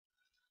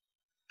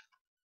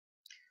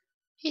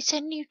It's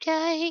a new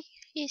day.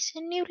 It's a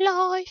new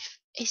life.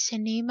 It's a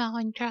new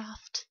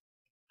Minecraft.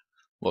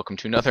 Welcome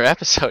to another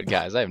episode,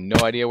 guys. I have no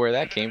idea where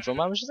that came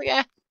from. I was just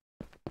like,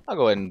 I'll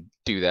go ahead and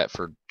do that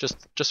for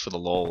just for the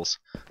lulz.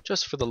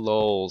 Just for the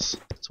lulz.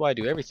 That's why I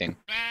do everything.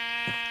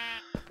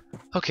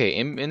 Okay,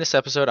 in this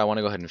episode, I want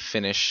to go ahead and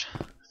finish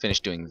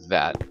doing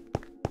that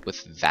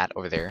with that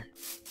over there.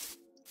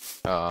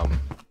 Go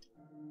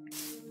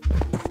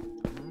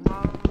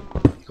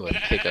ahead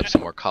and pick up some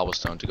more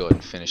cobblestone to go ahead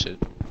and finish it.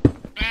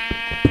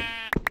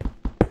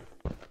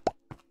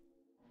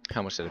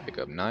 How much did I pick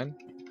up? 9?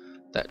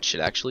 That should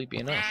actually be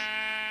enough.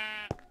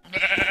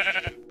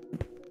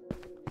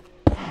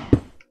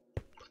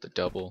 Put the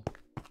double.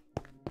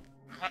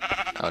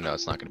 Oh no,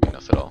 it's not going to be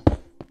enough at all.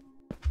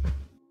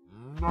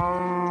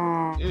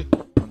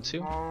 1,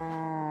 2.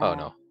 Oh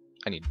no,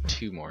 I need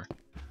 2 more.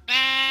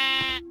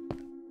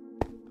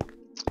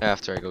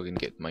 After I go and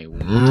get my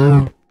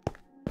wood.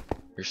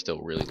 You're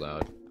still really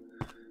loud.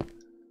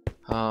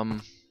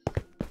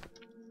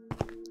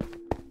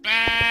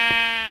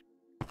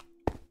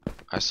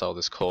 I saw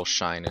this coal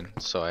shining,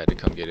 so I had to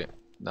come get it.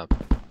 No.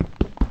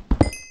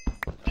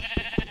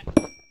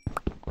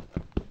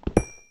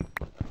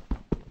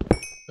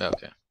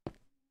 Okay.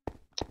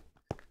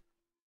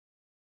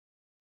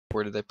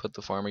 Where did I put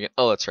the farm again?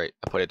 Oh, that's right.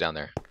 I put it down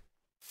there. I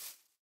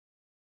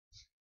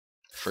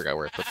forgot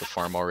where I put the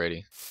farm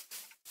already.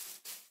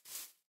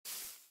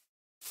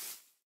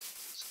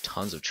 There's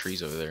tons of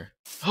trees over there.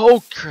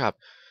 Oh, crap!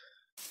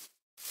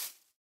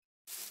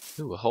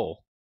 Ooh, a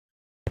hole.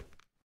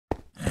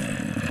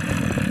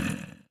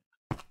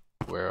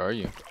 Where are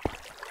you?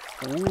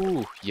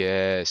 Ooh,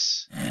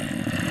 yes.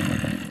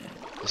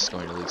 This is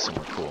going to lead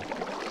somewhere cool.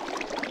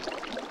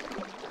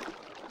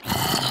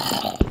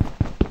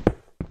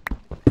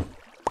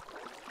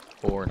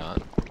 Or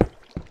not.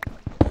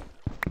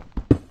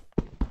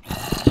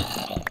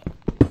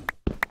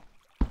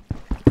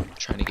 I'm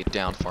trying to get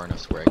down far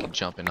enough to where I can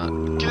jump and not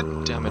get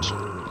damaged.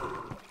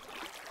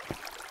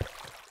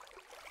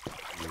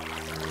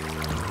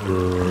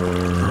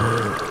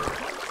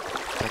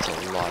 That's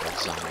a lot of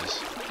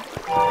zombies.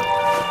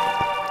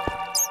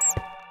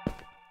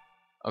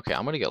 Okay,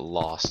 I'm gonna get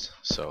lost,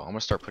 so I'm gonna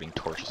start putting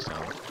torches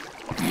down.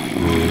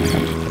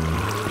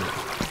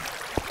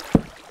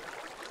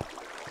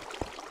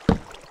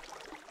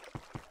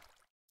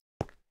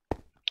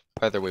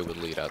 Either way would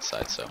lead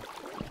outside, so.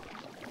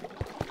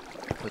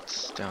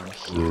 What's down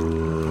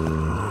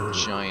here?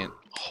 Giant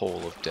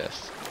hole of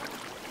death.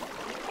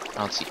 I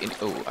don't see any.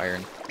 Oh,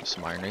 iron. There's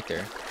some iron right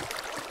there.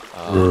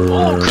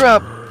 Oh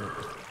crap!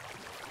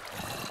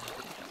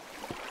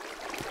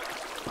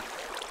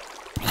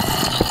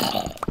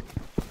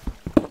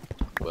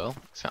 Well,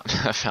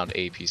 I found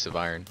a piece of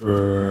iron.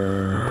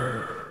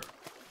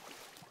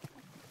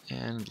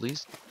 And at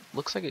least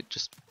looks like it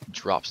just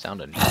drops down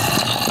to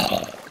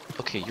nothing.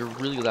 Okay, you're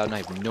really loud and I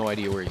have no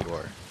idea where you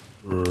are.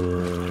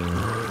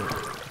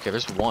 Okay,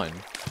 there's one.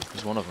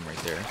 There's one of them right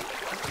there.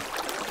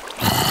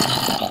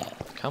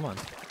 Come on.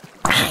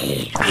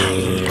 And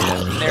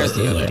there's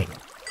the other.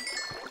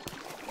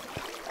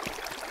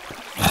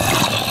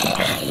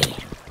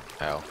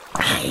 Ow.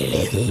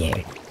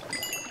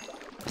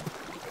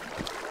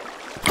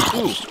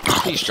 Ooh,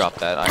 please drop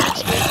that iron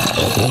spade.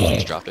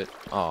 Please drop it.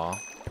 Aw.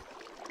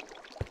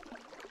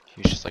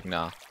 He was just like,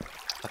 nah.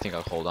 I think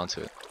I'll hold on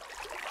to it.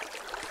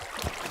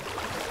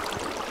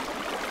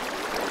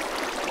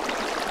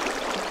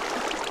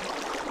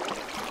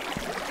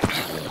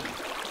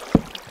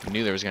 I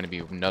knew there was going to be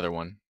another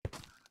one.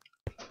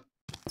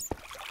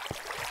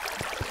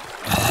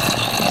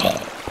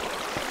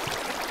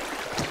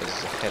 Because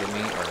he's ahead of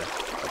me or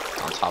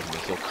on top of me,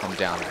 he'll come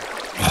down.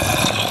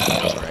 He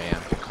knows where I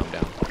am, he'll come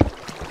down.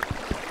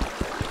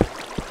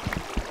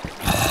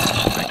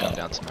 He might come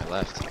down to my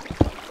left.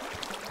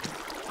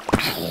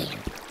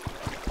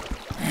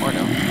 Or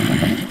no.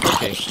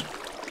 Okay.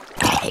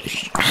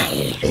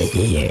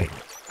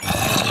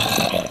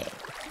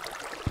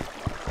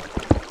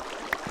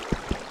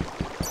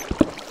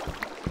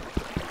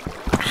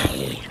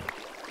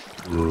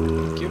 Go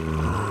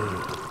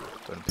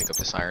ahead and pick up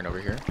this iron over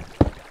here.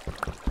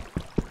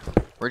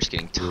 We're just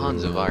getting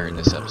tons of iron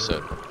this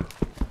episode.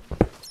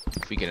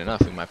 If we get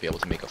enough, we might be able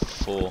to make a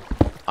full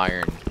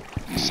iron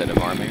set of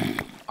armor.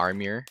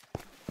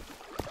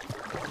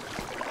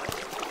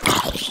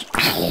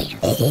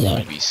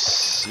 We'd be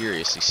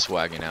seriously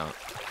swagging out.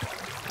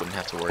 Wouldn't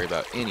have to worry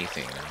about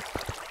anything now.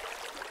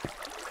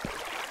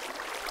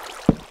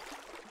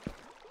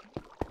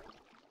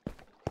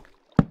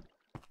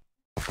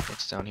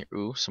 What's down here?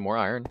 Ooh, some more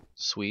iron.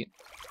 Sweet.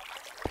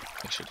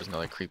 Make sure there's no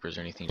like creepers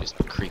or anything just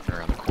creeping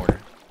around the corner.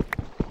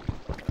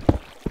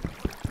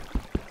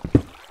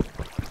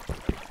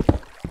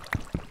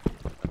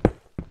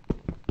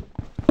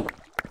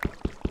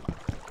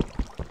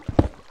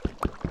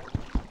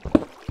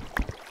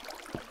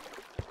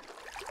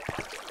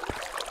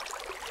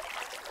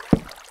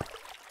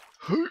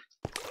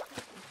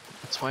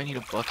 That's why I need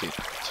a bucket,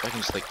 so I can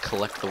just like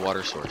collect the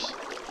water source.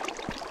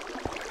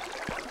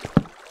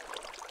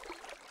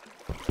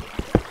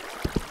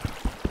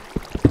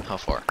 How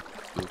far?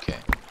 Okay.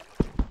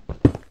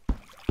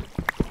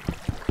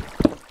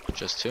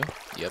 Just 2?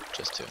 Yep,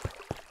 just 2.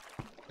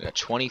 We got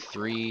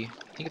 23, I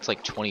think it's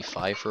like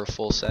 25 for a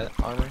full set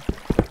armor.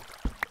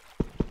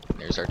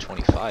 There's our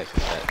 25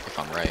 if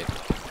I'm right.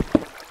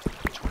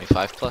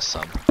 25 plus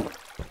some.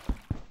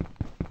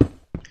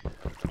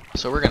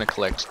 So we're gonna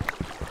collect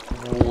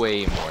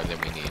way more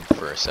than we need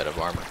for a set of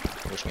armor,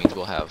 which means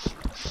we'll have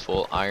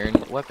full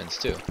iron weapons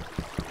too.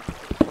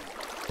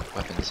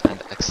 Weapons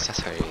and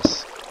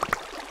accessories.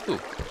 Ooh.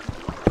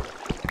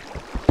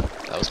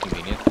 That was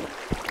convenient.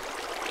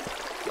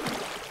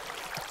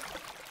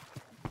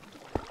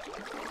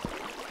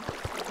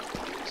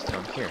 It's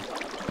down here.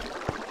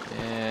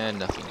 And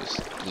nothing just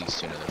leads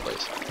to another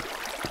place.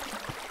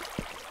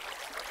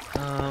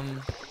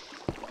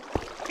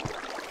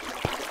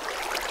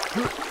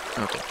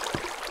 Okay.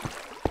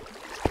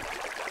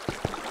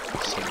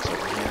 See what's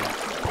over here.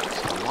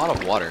 There's a lot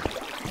of water.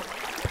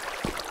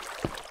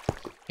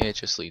 It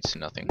just leads to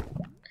nothing.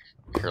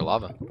 Here,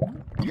 lava.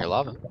 Here,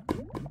 lava.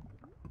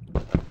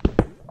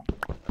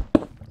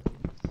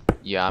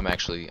 Yeah, I'm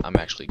actually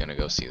gonna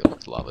go see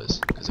what the lava is,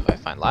 because if I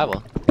find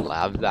lava, if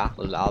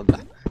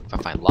I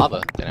find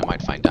lava, then I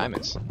might find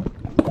diamonds.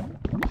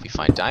 If you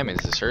find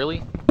diamonds this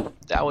early,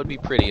 that would be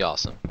pretty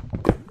awesome.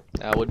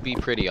 That would be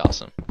pretty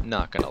awesome.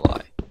 Not gonna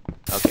lie.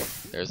 Okay,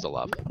 there's the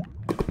lava.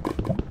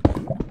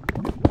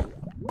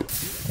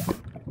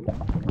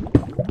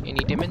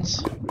 Any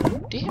diamonds?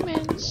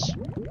 Diamonds.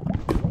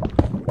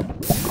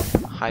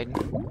 Hiding.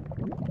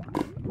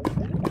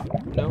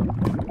 No.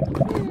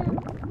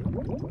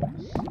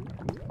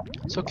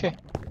 It's okay.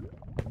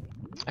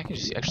 I can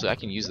just I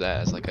can use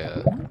that as like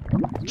a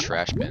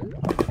trash bin.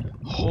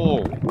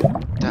 Oh,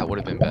 that would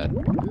have been bad.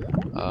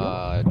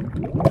 I'll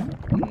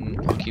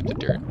keep the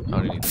dirt. I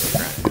don't need the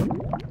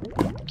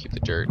granite. Keep the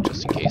dirt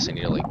just in case I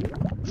need to like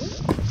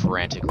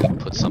frantically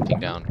put something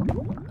down.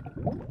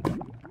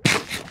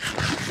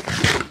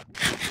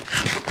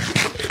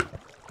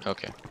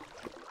 Okay.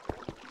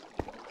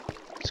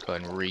 Let's go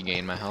ahead and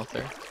regain my health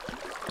there.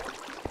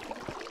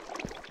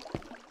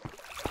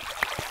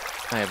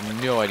 I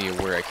have no idea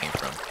where I came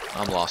from.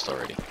 I'm lost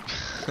already.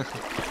 I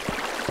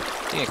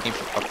think I came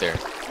from up there.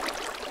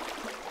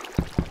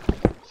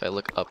 If I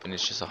look up and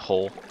it's just a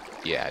hole.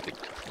 Yeah, I did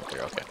come from up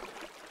there. Okay.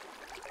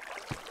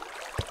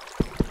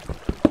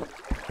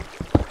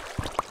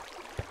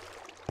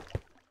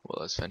 Well,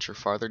 let's venture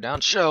farther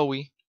down, shall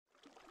we?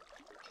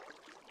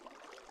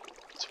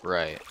 That's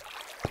right.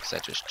 Because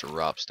that just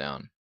drops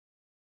down.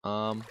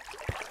 I'm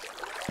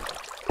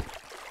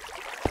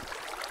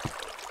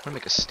gonna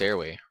make a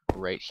stairway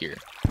right here.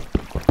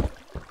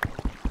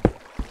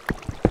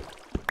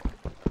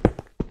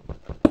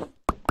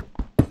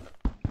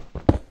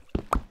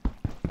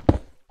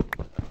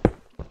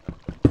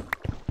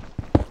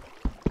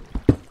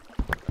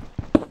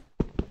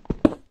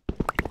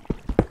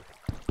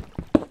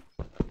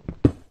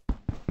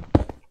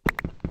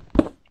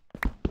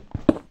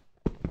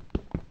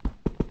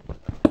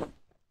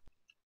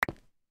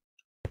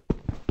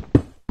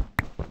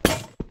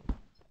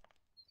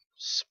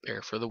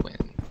 Spare for the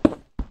win.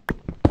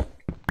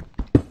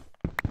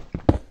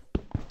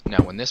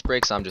 Now when this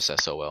breaks, I'm just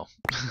SOL.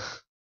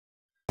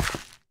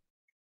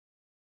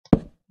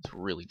 It's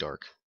really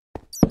dark.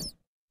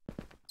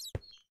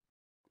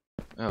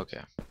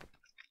 Okay.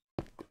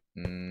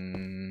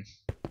 Let's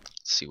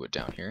see what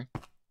down here.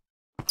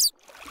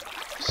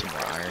 Some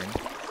more iron.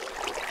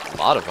 A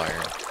lot of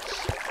iron.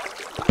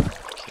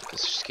 Okay,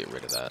 let's just get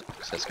rid of that,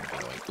 because that's going to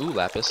be annoying. Ooh,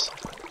 lapis.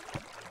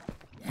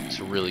 It's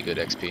a really good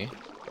XP,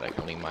 but I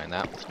can only mine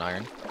that with an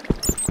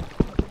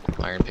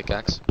iron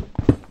pickaxe.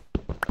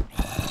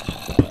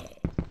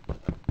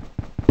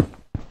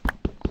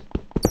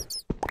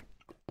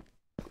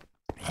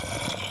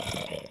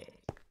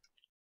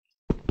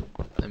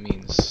 That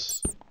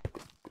means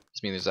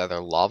there's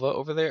either lava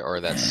over there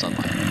or that's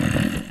sunlight.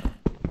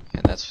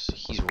 And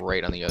he's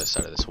right on the other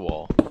side of this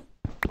wall.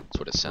 That's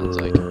what it sounds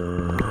like.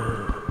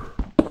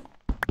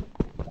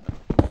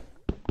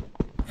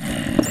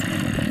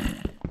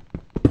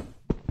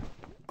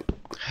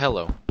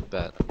 Hello,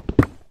 bat.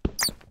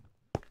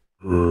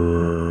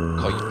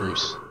 Call you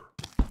Bruce.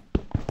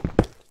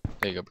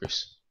 There you go,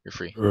 Bruce. You're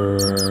free.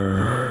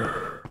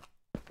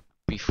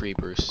 Be free,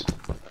 Bruce.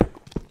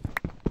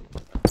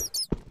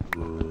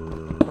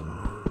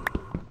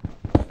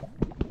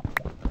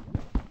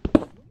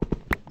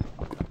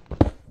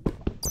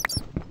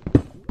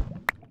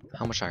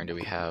 How much iron do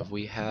we have?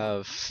 We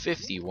have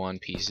 51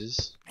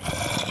 pieces.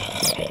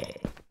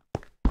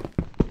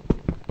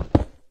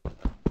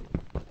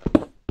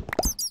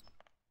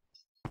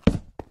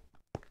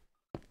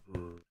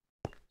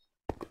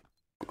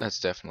 That's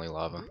definitely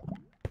lava.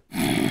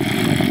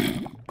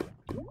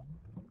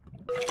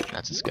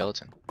 That's a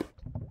skeleton.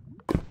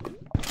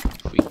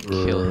 If we can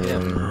kill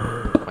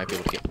him, we might be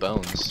able to get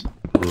bones.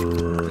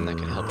 And that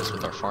can help us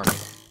with our farming.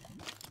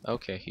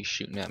 Okay, he's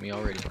shooting at me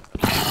already.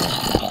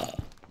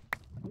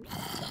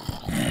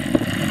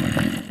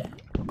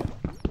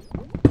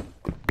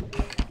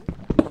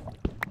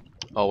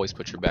 Always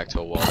put your back to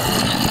a wall.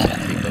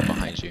 They go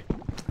behind behind you.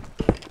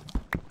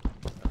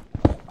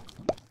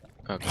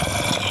 Okay.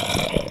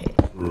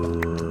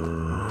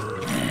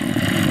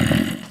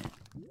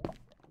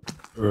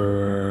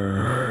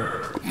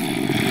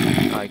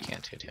 I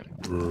can't hit him.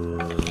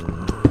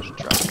 Just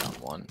drop down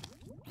one.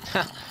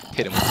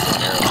 Hit him with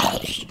an arrow.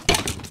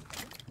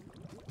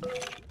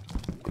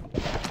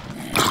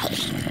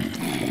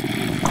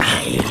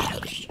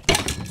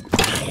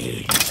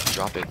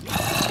 Drop it.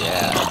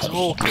 Yeah, it's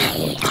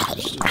okay.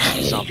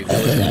 Zombie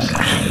villagers.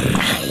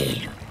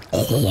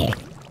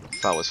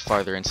 If I was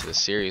farther into the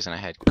series and I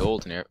had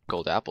gold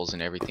apples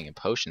and everything and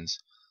potions,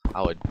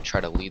 I would try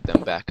to lead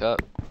them back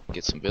up,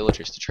 get some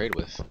villagers to trade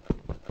with.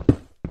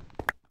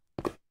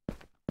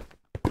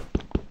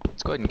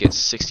 Let's go ahead and get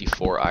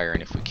 64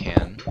 iron if we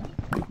can.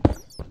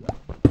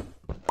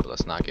 But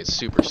let's not get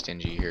super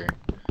stingy here.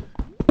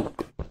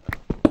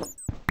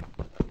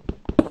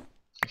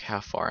 Like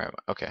how far am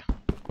I? Okay.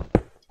 I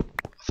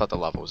thought the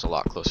lava was a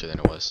lot closer than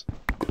it was.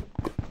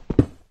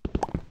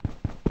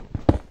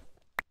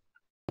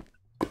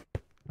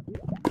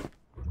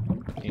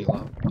 Any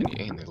lava?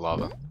 Any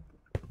lava?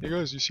 Hey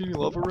guys, you see any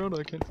lava around?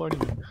 I can't find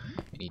any.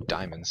 Any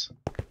diamonds?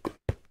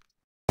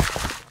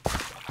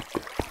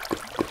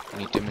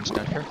 Any diamonds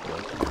down here?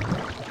 Good.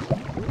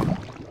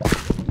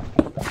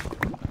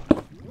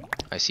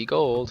 I see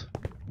gold.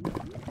 Ooh.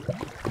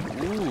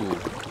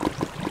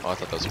 Oh, I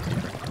thought that was a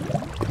creeper.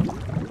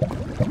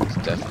 It's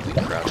definitely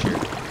crouch here.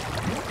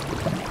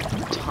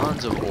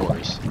 Tons of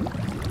ores.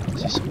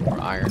 See some more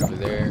iron over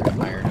there,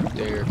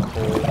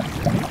 coal,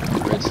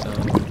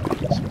 redstone,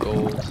 some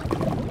gold.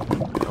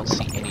 I don't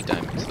see any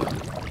diamonds though. I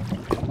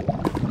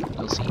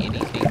don't see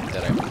anything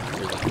that I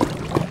really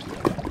want.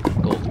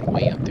 Gold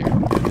way up there.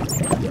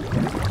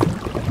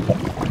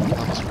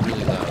 That was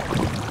really loud.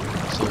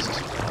 So is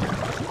this water.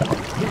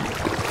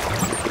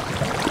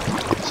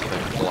 Let's see if I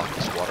can block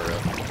this water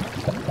up.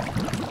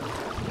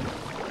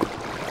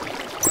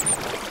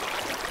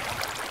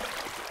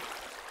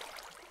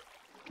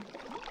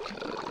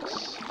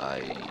 I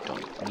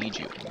don't need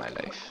you in my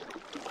life.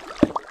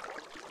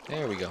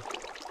 There we go.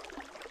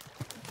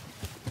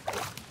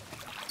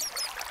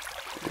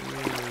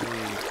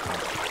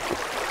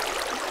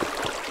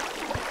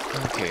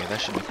 Okay, that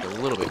should make it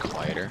a little bit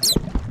quieter.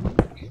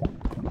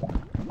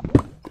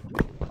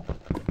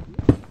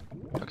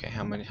 Okay,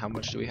 how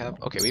much do we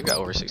have? Okay, we've got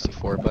over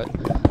 64, but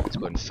let's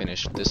go ahead and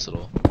finish this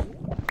little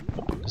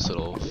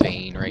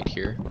vein right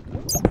here.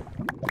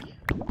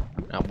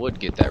 I would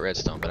get that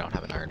redstone, but I don't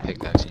have an iron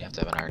pickaxe, and you have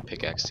to have an iron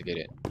pickaxe to get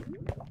it.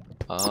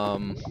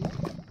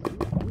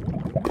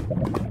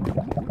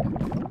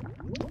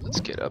 Let's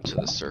get up to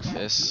the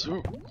surface.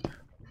 Ooh.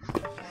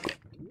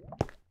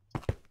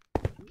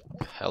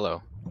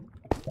 Hello.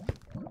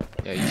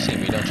 Yeah, you see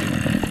me, don't you?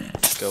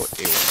 Go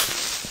away.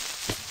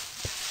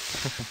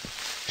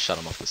 Shot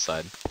him off the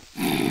side.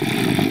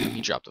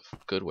 He dropped a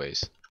good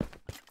ways.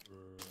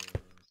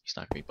 He's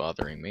not gonna be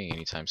bothering me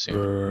anytime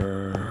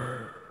soon.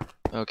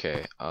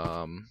 Okay,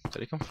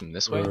 did he come from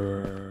this way? I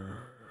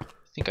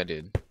think I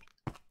did.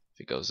 If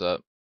he goes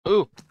up.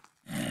 Ooh!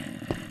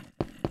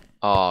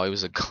 Oh, it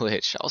was a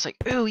glitch. I was like,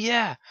 ooh,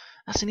 yeah!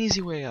 That's an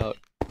easy way out.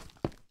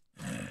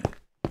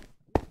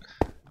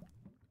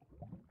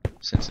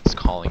 Since it's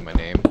calling my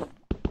name. It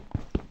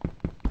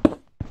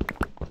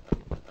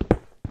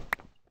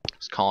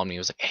was calling me, it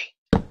was like, hey,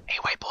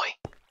 white boy,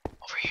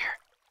 over here.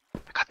 I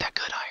got that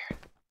good iron.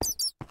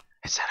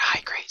 It's that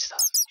high grade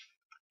stuff.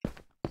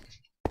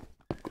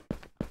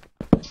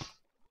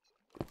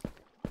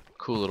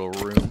 Cool little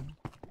room.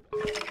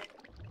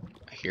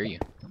 I hear you.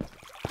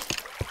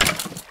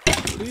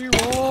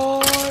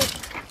 Leroy!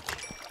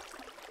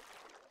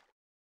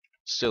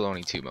 Still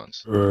only 2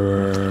 months. Wait.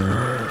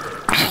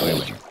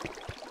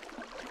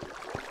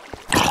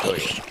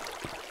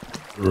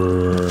 Go.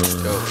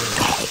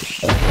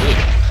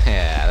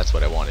 Yeah, that's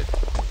what I wanted.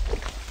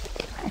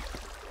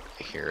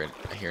 I hear it.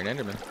 I hear an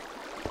Enderman.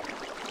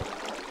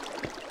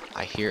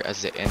 I hear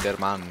as the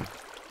Enderman.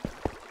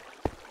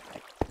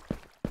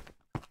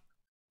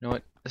 You know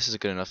what? This is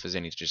good enough as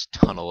any to just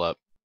tunnel up.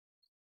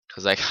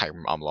 Because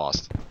I'm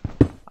lost.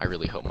 I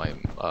really hope my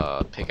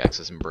pickaxe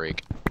doesn't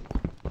break.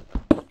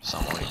 So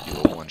I'm going to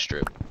do a one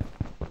strip.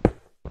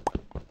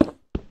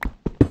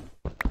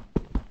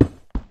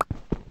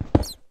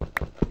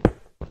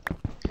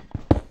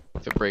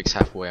 If it breaks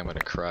halfway, I'm going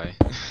to cry.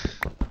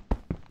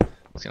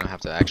 It's going to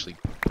have to actually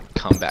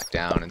come back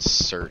down and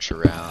search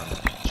around.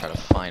 Try to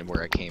find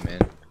where I came in.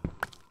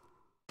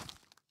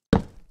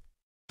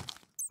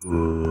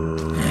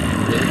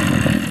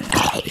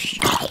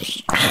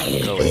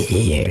 Go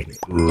away.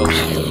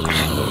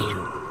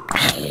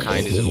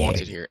 Kind isn't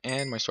wanted here.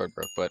 And my sword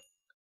broke, but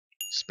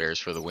spares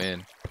for the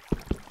win.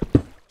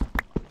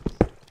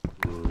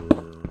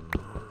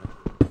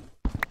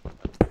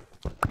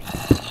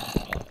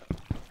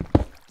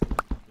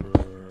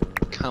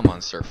 Come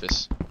on,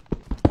 surface.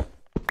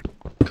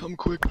 Come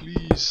quick,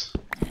 please.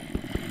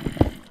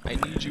 I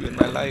need you in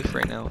my life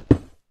right now.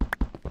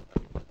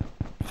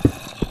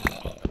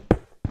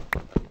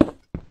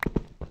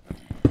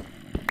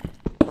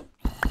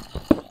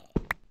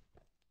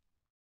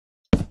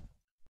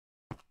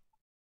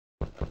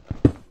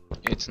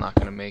 It's not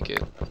gonna make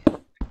it.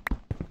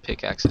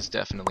 Pickaxe is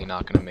definitely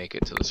not gonna make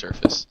it to the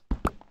surface.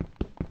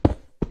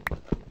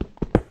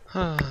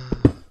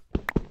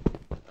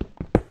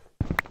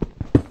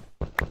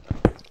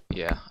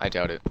 Yeah, I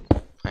doubt it.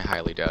 I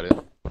highly doubt it.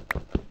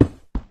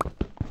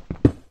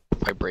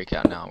 If I break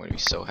out now, I'm gonna be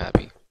so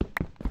happy.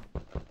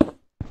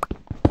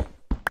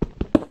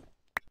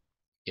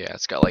 Yeah,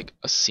 it's got like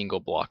a single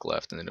block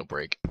left and then it'll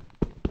break.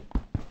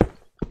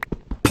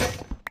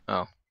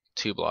 Oh,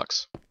 2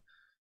 blocks.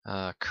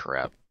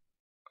 Crap.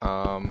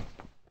 I'm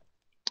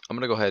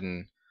gonna go ahead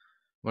and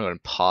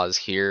pause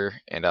here,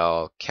 and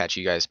I'll catch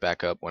you guys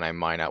back up when I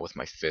mine out with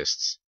my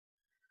fists.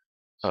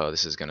 Oh,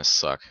 this is gonna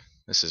suck.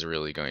 This is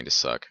really going to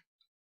suck.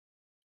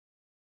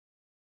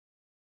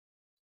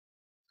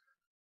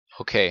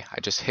 Okay, I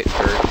just hit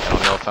dirt. I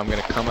don't know if I'm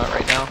gonna come out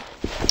right now.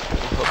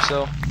 I hope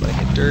so, but I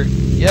hit dirt.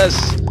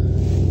 Yes!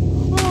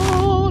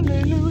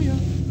 Hallelujah!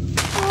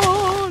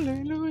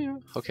 Hallelujah!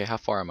 Okay, how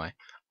far am I?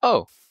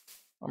 Oh!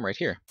 I'm right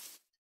here.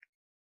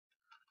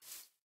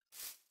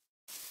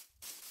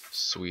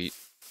 Sweet.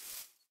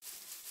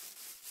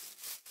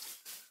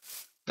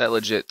 That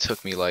legit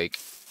took me like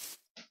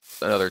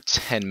another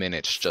 10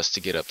 minutes just to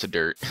get up to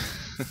dirt.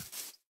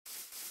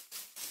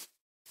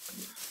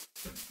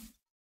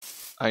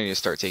 I need to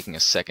start taking a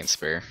second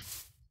spare.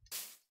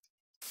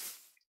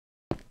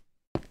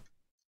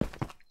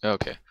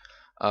 Okay.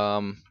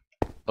 Oh,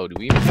 do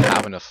we even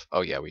have enough?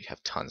 Oh yeah, we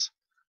have tons.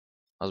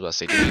 I was about to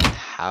say, do we even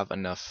have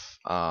enough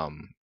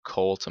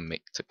coal to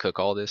cook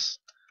all this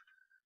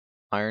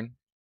iron?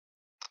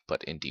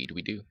 But indeed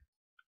we do.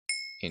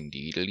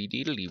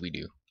 Indeedly we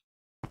do.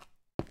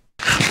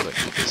 But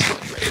this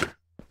right here.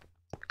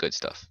 Good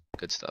stuff.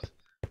 Good stuff.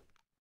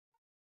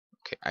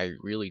 Okay, I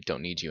really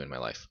don't need you in my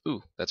life.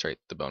 Ooh, that's right,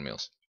 the bone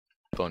meals.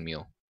 Bone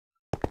meal.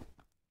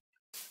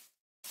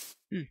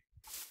 Let's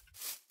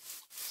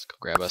go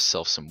grab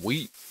ourselves some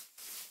wheat.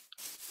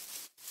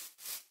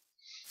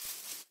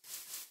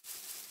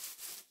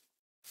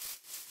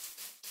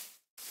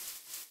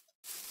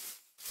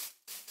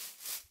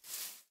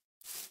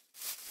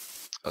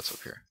 What's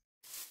up here?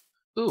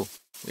 Ooh,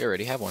 we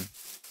already have one.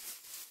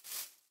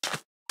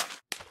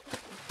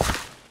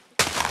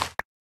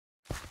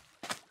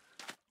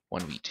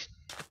 One wheat.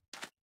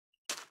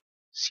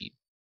 Seed.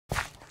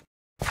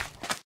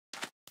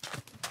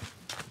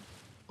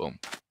 Boom,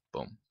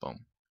 boom,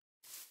 boom,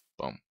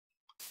 boom,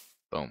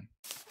 boom,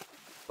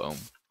 boom.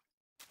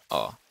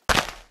 Aw.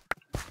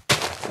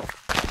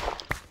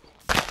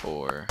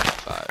 4,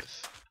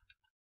 5.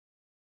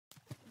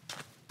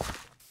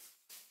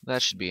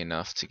 That should be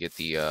enough to get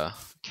the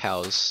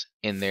cows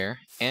in there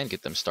and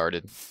get them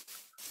started.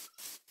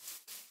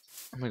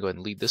 I'm gonna go ahead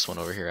and lead this one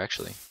over here,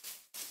 actually.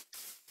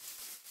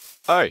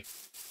 Hey,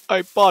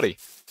 buddy.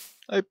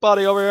 Hey,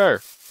 buddy, over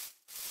here.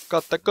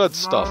 Got the good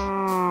stuff.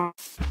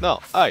 No,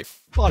 hey,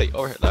 buddy,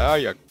 over here. There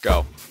you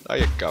go. There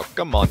you go.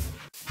 Come on.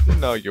 You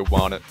know you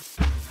want it.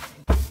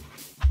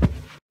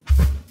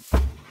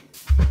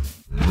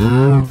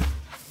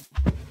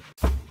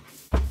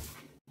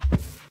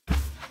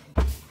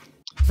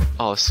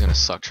 Oh, this is gonna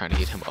suck trying to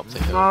get him up the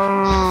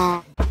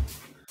hill.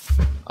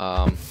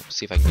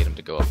 See if I can get him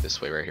to go up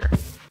this way right here.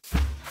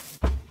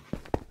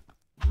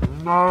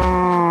 Come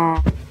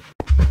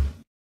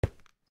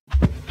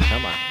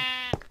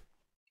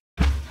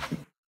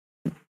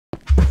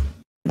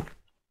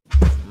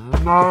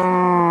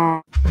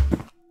on.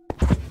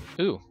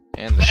 Ooh,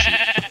 and the sheep.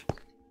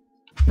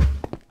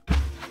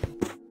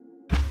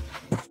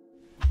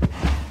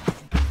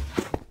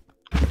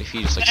 If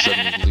he just like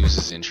suddenly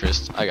loses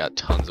interest, I got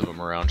tons of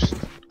them around.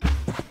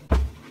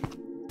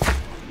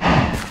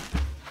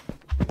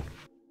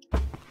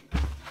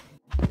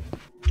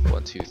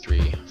 One, 2,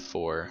 3,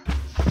 4,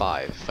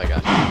 5. If I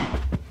got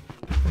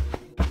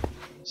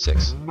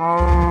 6.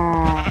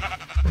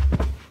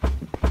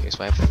 Okay,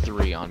 so I have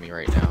 3 on me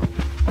right now.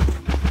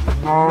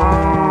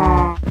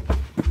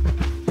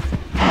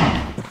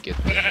 Get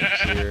them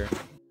here.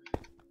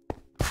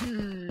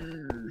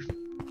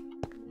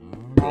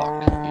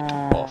 Block it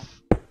off.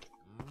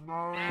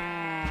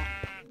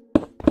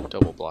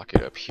 Double block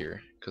it up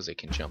here because they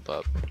can jump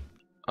up.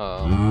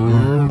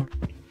 I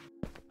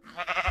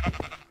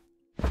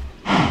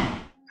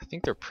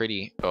think they're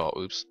pretty. Oh,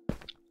 oops.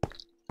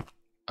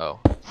 Oh,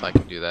 if I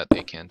can do that,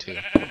 they can too.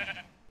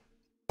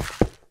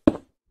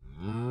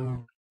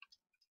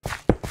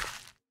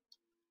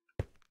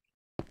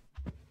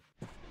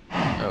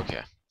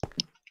 Okay.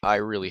 I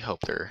really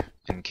hope they're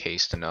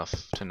encased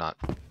enough to not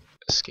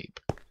escape.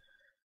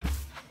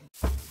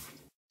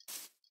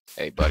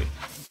 Hey, buddy.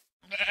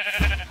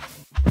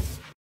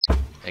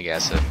 I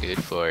got something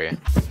good for you.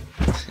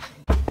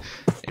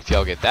 If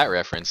y'all get that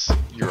reference,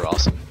 you're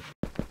awesome.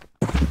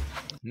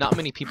 Not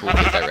many people will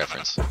get that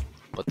reference,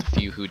 but the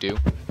few who do,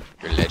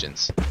 you're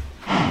legends.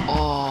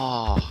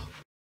 Oh!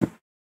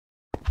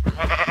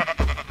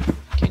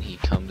 Can he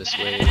come this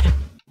way?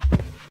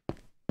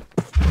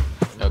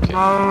 Okay,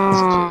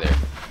 let's get you there.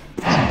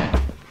 So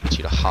get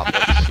you to hop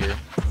up here.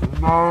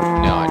 No,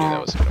 I knew that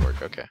wasn't gonna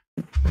work. Okay.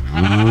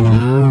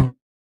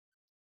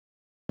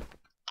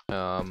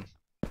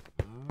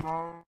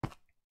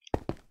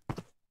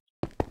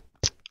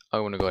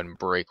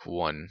 break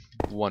one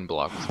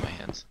block with my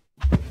hands.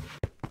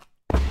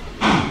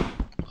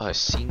 A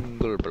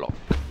single block.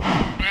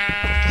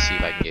 Let's see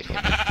if I can get him.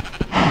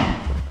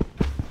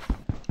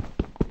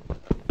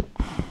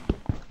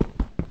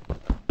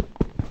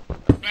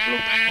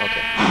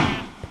 Okay.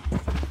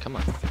 Come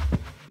on.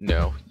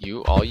 No,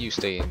 all you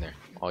stay in there.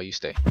 All you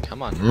stay.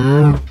 Come on.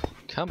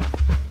 Come on.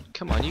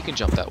 Come on, you can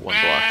jump that one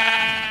block.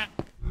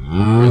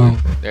 Really?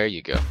 There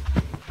you go.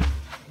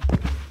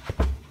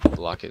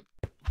 Block it.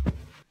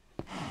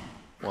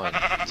 1, 2,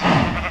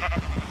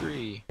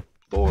 3,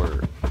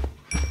 4.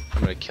 I'm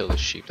gonna kill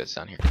this sheep that's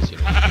down here because you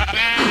know.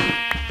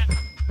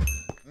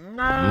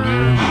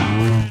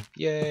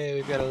 Yay,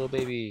 we've got a little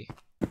baby.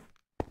 2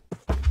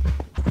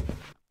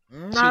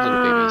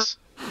 little babies.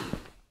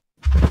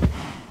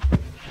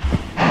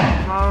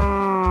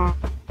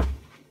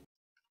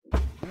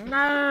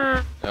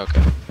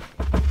 Okay.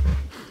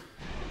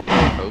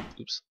 Oh,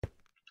 oops.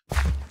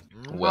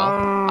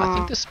 Well, I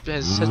think this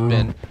has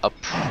been a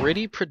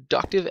pretty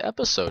productive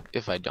episode,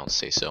 if I don't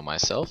say so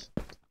myself.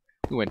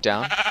 We went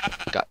down,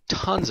 got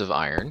tons of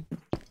iron,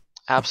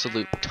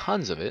 absolute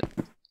tons of it.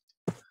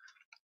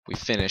 We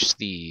finished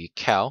the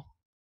cow.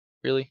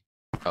 Really?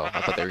 Oh,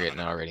 I thought they were getting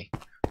it already.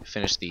 We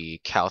finished the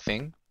cow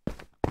thing.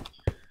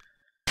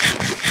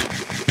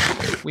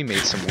 We made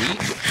some wheat,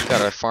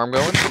 got our farm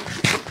going.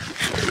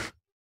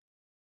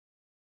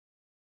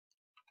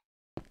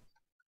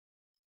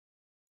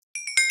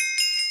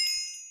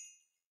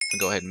 I'll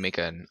go ahead and make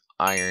an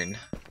iron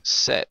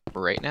set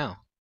right now,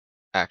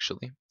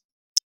 actually.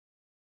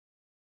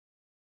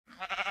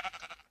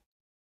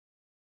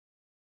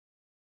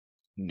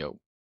 Nope.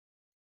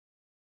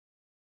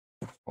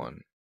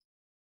 1.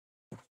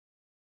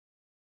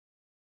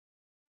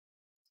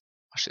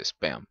 Watch this,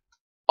 bam.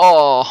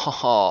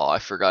 Oh, I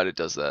forgot it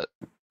does that.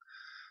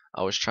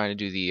 I was trying to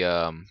do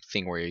the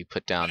thing where you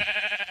put down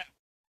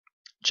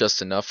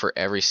just enough for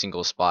every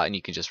single spot and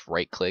you can just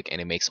right click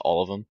and it makes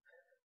all of them.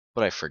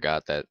 But I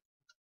forgot that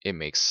it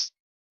makes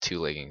 2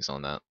 leggings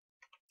on that.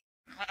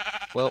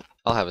 Well,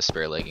 I'll have a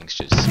spare leggings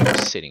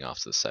just sitting off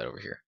to the side over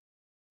here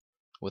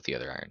with the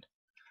other iron.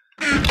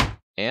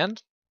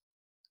 And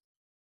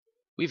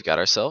we've got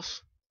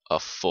ourselves a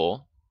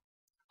full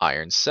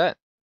iron set.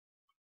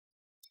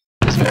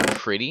 It's been a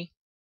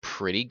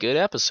pretty good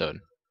episode.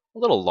 A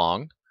little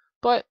long,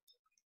 but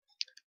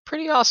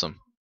pretty awesome.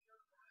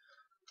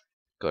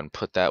 Go ahead and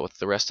put that with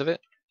the rest of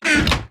it.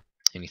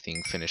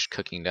 Anything finished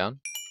cooking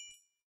down.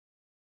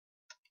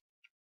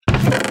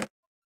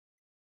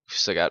 We've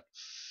still got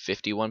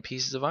 51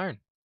 pieces of iron.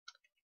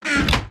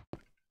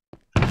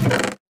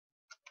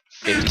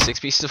 56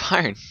 pieces of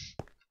iron.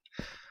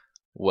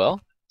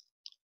 Well,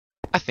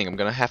 I think I'm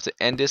gonna have to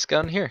end this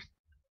gun here.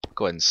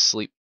 Go ahead and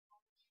sleep.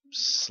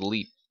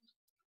 Sleep.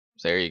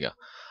 There you go.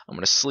 I'm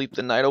gonna sleep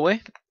the night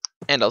away,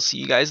 and I'll see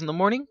you guys in the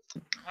morning,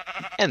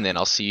 and then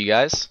I'll see you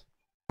guys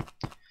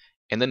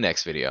in the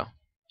next video.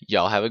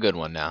 Y'all have a good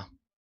one now.